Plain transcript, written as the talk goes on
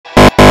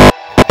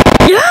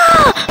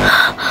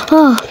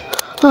Oh.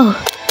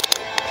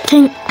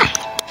 Think.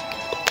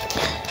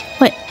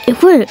 Wait,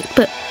 it worked,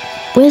 but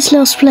where's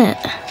Little Split?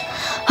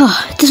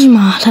 Oh, it doesn't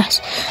matter.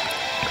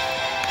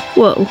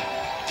 Whoa.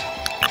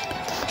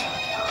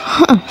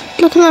 Huh,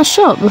 look at that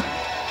shop.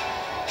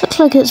 Looks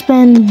like it's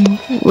been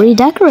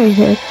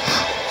redecorated.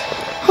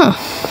 Huh.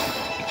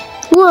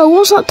 Whoa,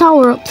 what's that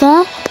tower up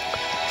there?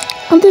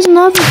 Oh, there's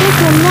another big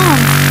one there.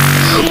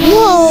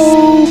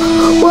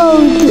 Whoa,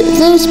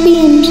 there's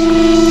beams.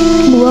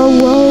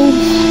 Whoa.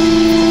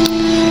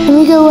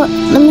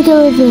 Let me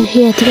go over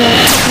here to get a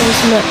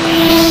closer look.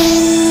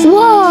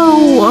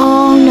 Whoa,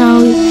 oh no.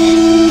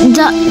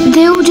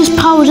 They all just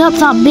powered up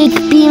that big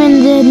beam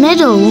in the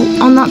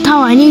middle on that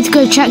tower. I need to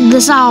go check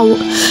this out.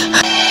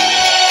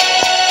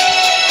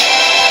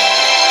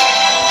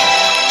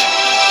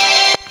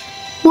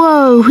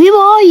 Whoa, who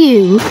are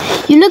you?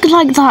 You look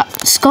like that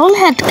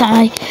Skullhead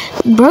guy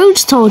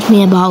Brodz told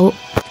me about.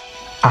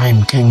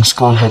 I'm King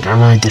Skullhead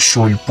and I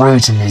destroyed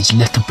Brodz and his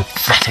little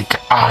pathetic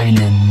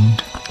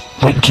island.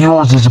 Like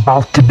yours is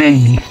about to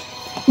be.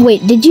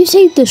 Wait, did you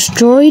say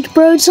destroyed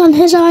Brodz on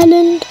his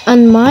island?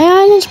 And my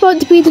island's about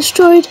to be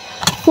destroyed?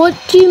 What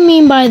do you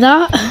mean by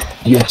that?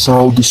 Yes,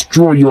 I'll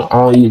destroy your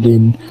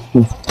island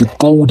with the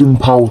golden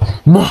power.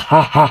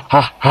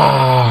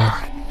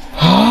 Mwahahaha!